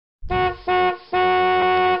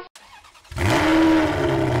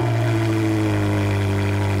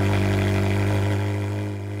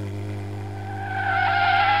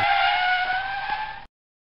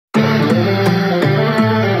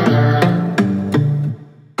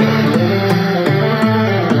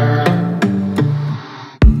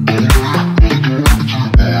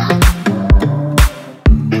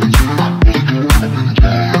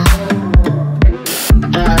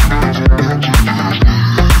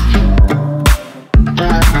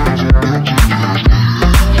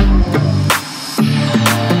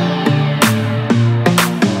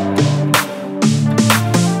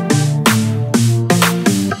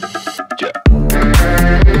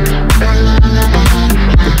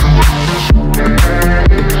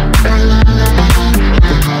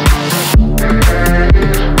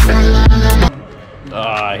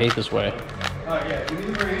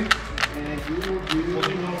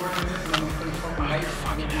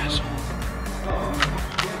Yes.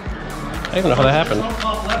 I don't even know how that happened.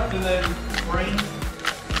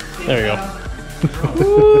 There you go.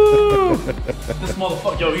 This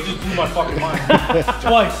motherfucker, yo, he just blew my fucking mind.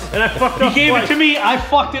 Twice. And I fucked up. He gave it to me, I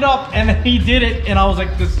fucked it up, and then he did it, and I was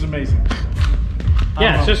like, this is amazing.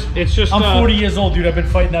 Yeah, it's just. I'm 40 years old, dude. I've been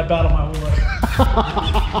fighting that battle my whole life.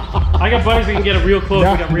 I got buddies that can get it real close.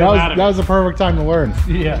 That, We got real that was the perfect time to learn.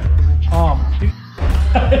 Yeah.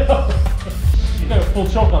 You got a full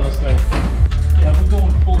choke on this thing. Yeah, we're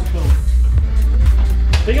going full choke.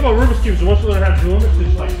 Think about Rubik's Cubes. Once you learn how to do them, it's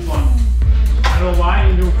just like fun. I don't know why, I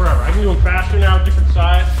can do them forever. I can do them faster now, different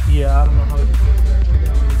size. Yeah, I don't know how to do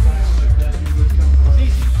that. It's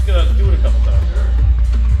easy, you just gotta do it a couple times.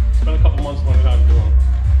 Spend a couple months learning how to do them.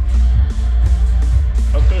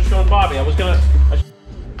 I was gonna show Bobby,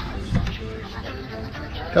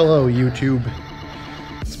 Hello, YouTube.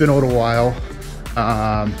 It's been a little while.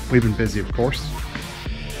 We've been busy, of course.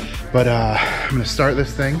 But I'm gonna start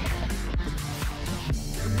this thing.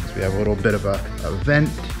 So we have a little bit of a event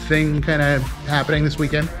thing kind of happening this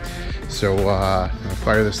weekend. So I'm gonna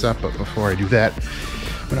fire this up, but before I do that,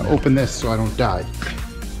 I'm gonna open this so I don't die.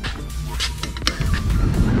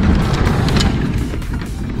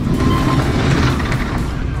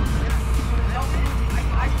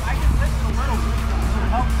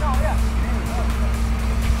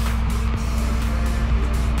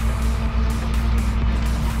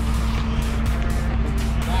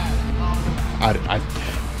 I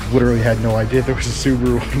literally had no idea there was a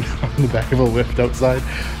Subaru on the back of a lift outside,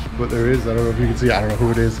 but there is. I don't know if you can see. I don't know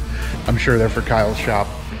who it is. I'm sure they're for Kyle's shop.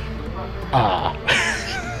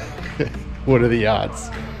 What are the odds?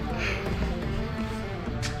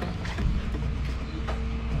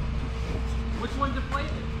 Which one's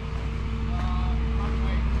deflated?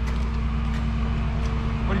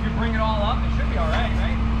 But if you bring it all up, it should be alright,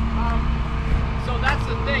 right? So that's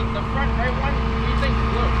the thing. The front right one, we think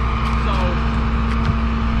blue. So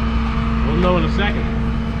we'll know in a second.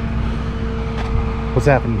 What's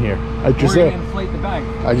happening here? I just inflate the bag.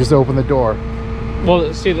 I just opened the door.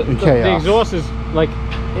 Well, see, the exhaust is like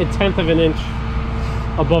a 1/10 of an inch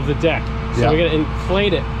above the deck. So we're gonna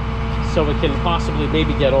inflate it so it can possibly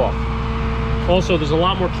maybe get off. Also, there's a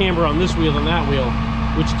lot more camber on this wheel than that wheel,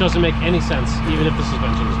 which doesn't make any sense, even if the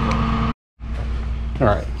suspension is blown. All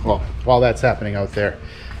right, well, while that's happening out there,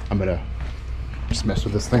 I'm gonna just mess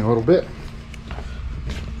with this thing a little bit.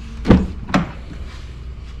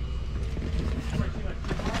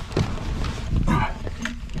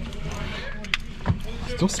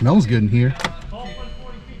 Still smells good in here.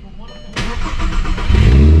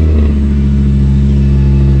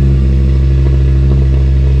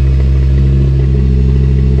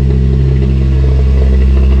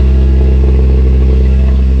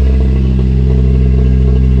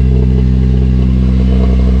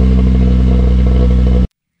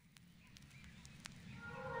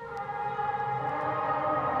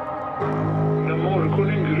 När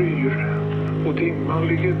morgonen gryr och dimman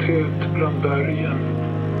ligger tät bland bergen,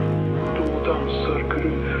 då dansar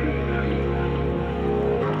gruvfrun.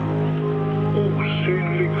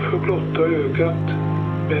 Osynlig för blotta ögat,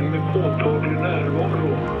 men med påtaglig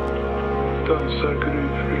närvaro, dansar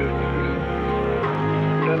gruvfrun.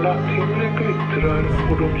 När natthimlen glittrar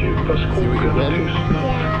och de djupa skogarna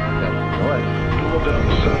tystnar, då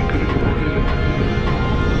dansar gruvfrun.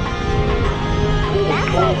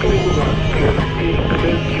 Påtaglig vacker,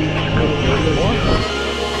 iklädd ljusgrå slöja,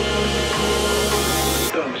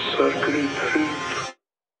 dansar gruvfrun.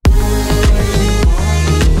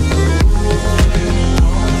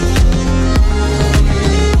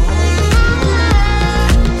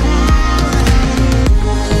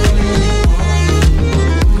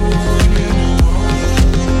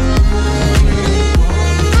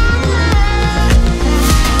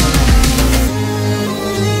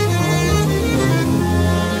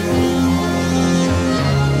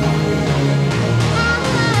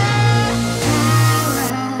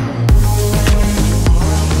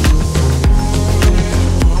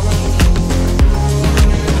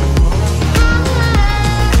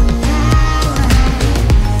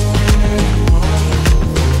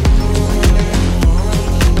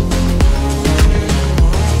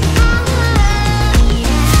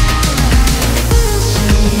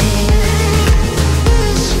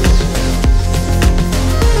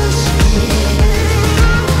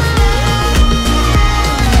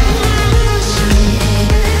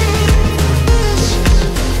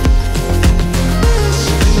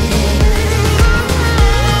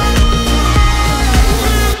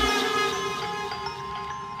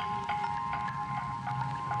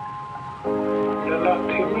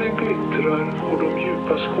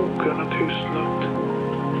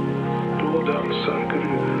 och dansar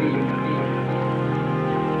gruvligt.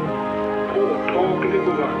 Påtaglig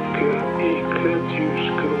och vacker, iklädd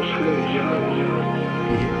ljusgrå slöja.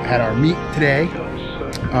 We had our meet today.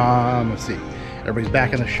 Let's see. Everybody's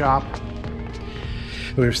back in the shop.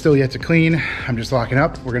 We're still yet to clean. I'm just locking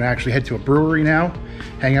up. We're gonna actually head to a brewery now,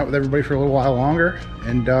 hang out with everybody for a little while longer,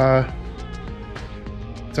 and that's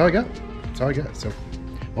all I got. That's all I got. So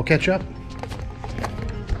we'll catch up.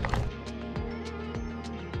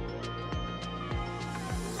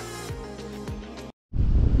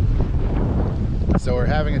 So we're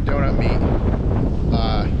having a donut meet,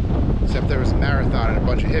 except there was a marathon and a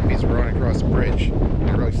bunch of hippies were running across the bridge.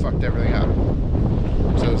 It really fucked everything up.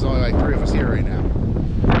 So there's only like 3 of us here right now.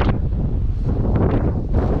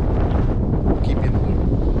 Keep you in the loop.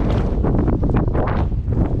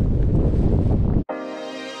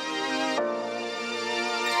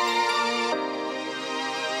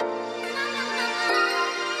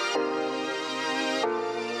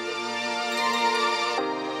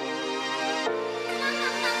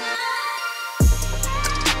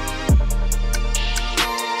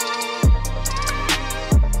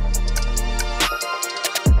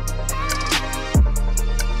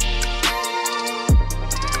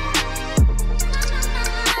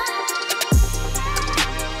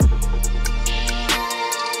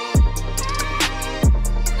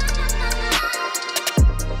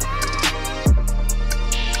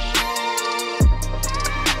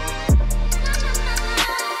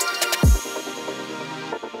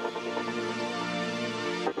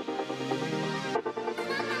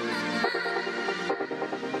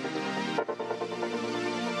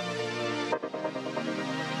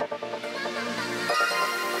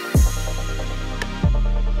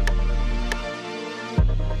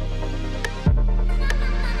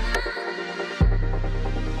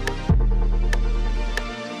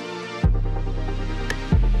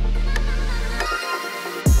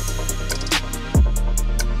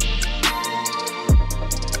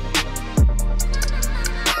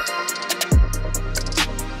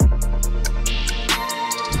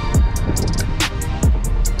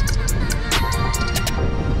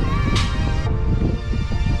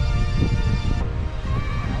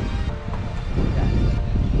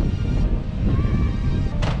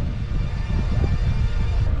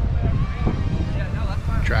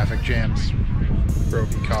 Traffic jams,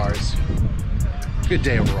 broken cars. Good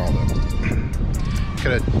day overall though.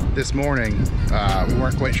 This morning, we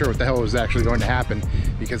weren't quite sure what the hell was actually going to happen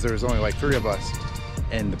because there was only like 3 of us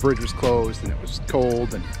and the bridge was closed and it was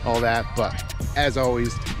cold and all that. But as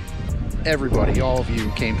always, everybody, all of you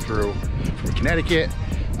came through from Connecticut,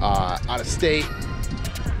 out of state.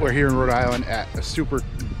 We're here in Rhode Island at a super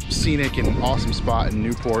scenic and awesome spot in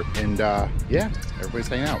Newport, and yeah, everybody's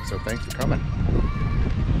hanging out, so thanks for coming.